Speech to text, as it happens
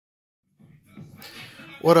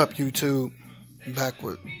What up, YouTube? Back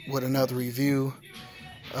with another review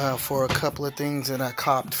for a couple of things that I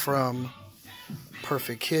copped from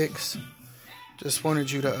Perfect Kicks. Just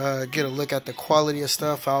wanted you to get a look at the quality of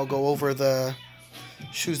stuff. I'll go over the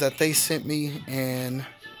shoes that they sent me and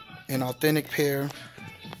an authentic pair.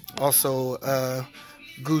 Also,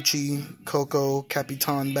 Gucci Coco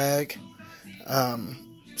Capitan bag.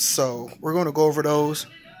 So we're going to go over those.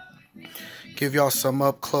 Give y'all some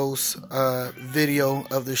up close video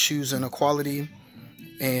of the shoes and the quality,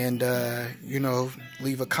 and you know,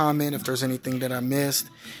 leave a comment if there's anything that I missed.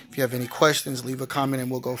 If you have any questions, leave a comment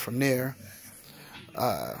and we'll go from there.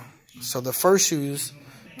 So the first shoes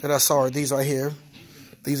that I saw are these right here.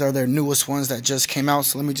 These are their newest ones that just came out.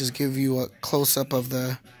 So let me just give you a close-up of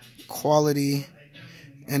the quality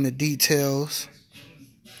and the details.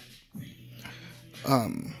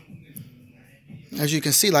 As you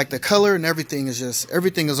can see, like the color and everything is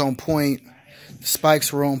everything is on point. The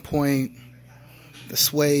spikes were on point. The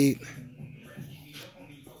suede,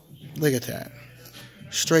 look at that,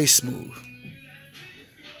 straight smooth.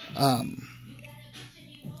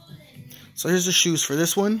 So here's the shoes for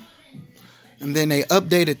this one, and then they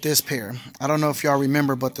updated this pair. I don't know if y'all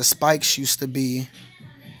remember, but the spikes used to be,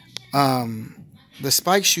 a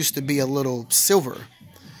little silver.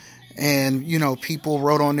 And, you know, people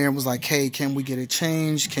wrote on there and was like, hey, can we get it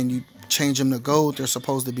changed? Can you change them to gold? They're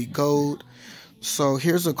supposed to be gold. So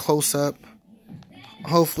here's a close-up.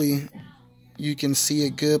 Hopefully you can see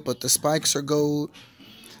it good, but the spikes are gold.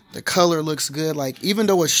 The color looks good. Like, even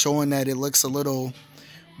though it's showing that it looks a little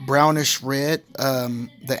brownish red,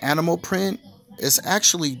 the animal print is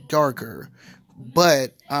actually darker.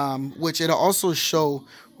 But, which it'll also show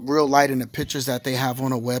real light in the pictures that they have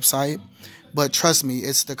on a website. But trust me,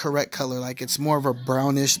 it's the correct color. Like, it's more of a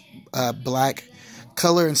brownish black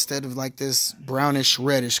color instead of like this brownish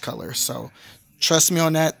reddish color. So trust me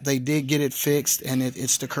on that. They did get it fixed, and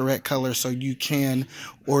it's the correct color, so you can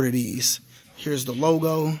order these. Here's the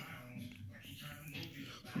logo.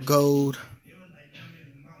 Gold.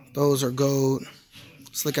 Those are gold.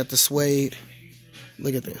 Let's look at the suede.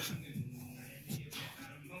 Look at this.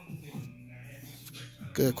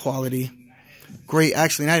 Good quality. Great,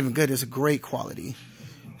 actually not even good, it's a great quality.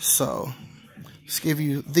 So let's give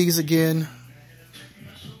you these again.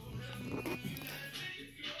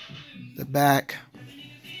 The back.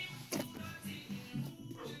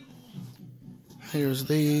 Here's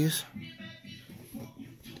these.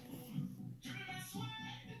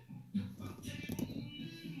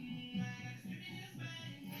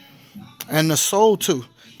 And the sole too.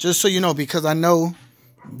 Just so you know, because I know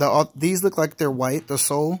these look like they're white, the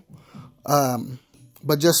sole.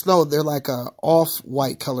 But just know they're like a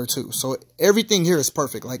off-white color too. So everything here is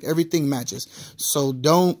perfect. Like, everything matches. So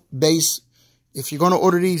don't base, if you're going to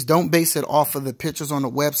order these, don't base it off of the pictures on the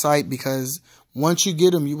website, because once you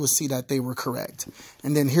get them, you will see that they were correct.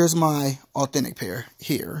 And then here's my authentic pair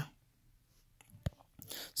here.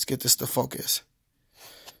 Let's get this to focus.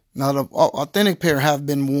 Now, the authentic pair have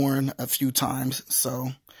been worn a few times,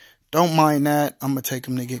 so don't mind that. I'm going to take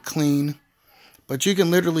them to get clean. But you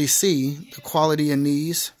can literally see the quality in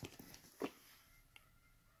these.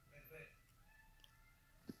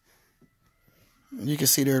 You can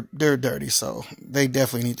see they're dirty, so they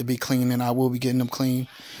definitely need to be clean, and I will be getting them clean.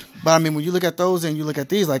 But I mean, when you look at those and you look at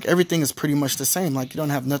these, like, everything is pretty much the same. Like, you don't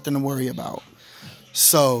have nothing to worry about.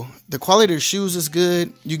 So the quality of the shoes is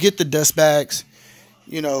good. You get the dust bags.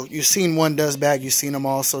 You know, you've seen one dust bag, you've seen them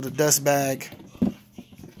all. So the dust bag,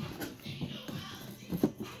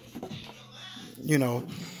 you know,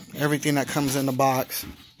 everything that comes in the box,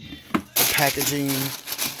 the packaging,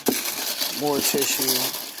 more tissue.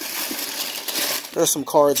 There's some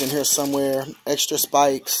cards in here somewhere, extra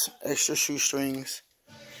spikes, extra shoestrings.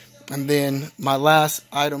 And then my last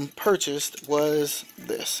item purchased was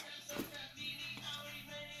this.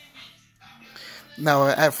 Now,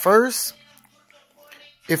 at first,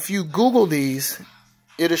 if you Google these,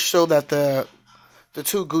 it'll show that the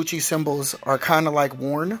two Gucci symbols are kind of like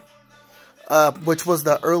worn. Which was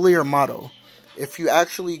the earlier model. If you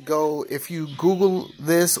actually go, if you Google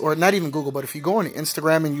this, or not even Google, but if you go on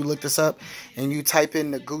Instagram and you look this up and you type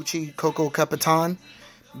in the Gucci Coco Capitan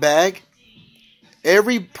bag,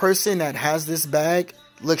 every person that has this bag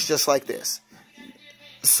looks just like this.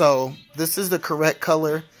 So this is the correct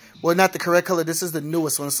color. Well, not the correct color. This is the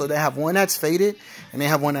newest one. So they have one that's faded and they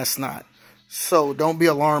have one that's not. So don't be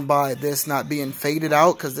alarmed by this not being faded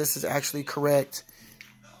out, because this is actually correct.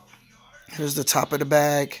 Here's the top of the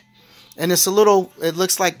bag. And it's a little, it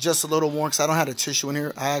looks like just a little worn, because I don't have the tissue in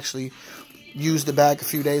here. I actually used the bag a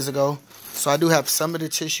few days ago. So I do have some of the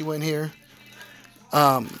tissue in here.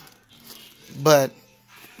 But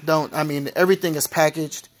I mean, everything is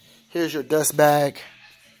packaged. Here's your dust bag.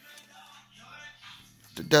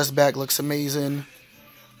 The dust bag looks amazing.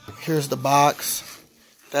 Here's the box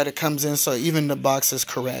that it comes in, so even the box is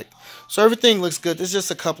correct. So everything looks good. There's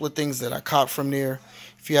just a couple of things that I caught from there.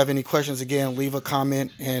 If you have any questions, again, leave a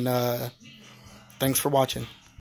comment, and thanks for watching.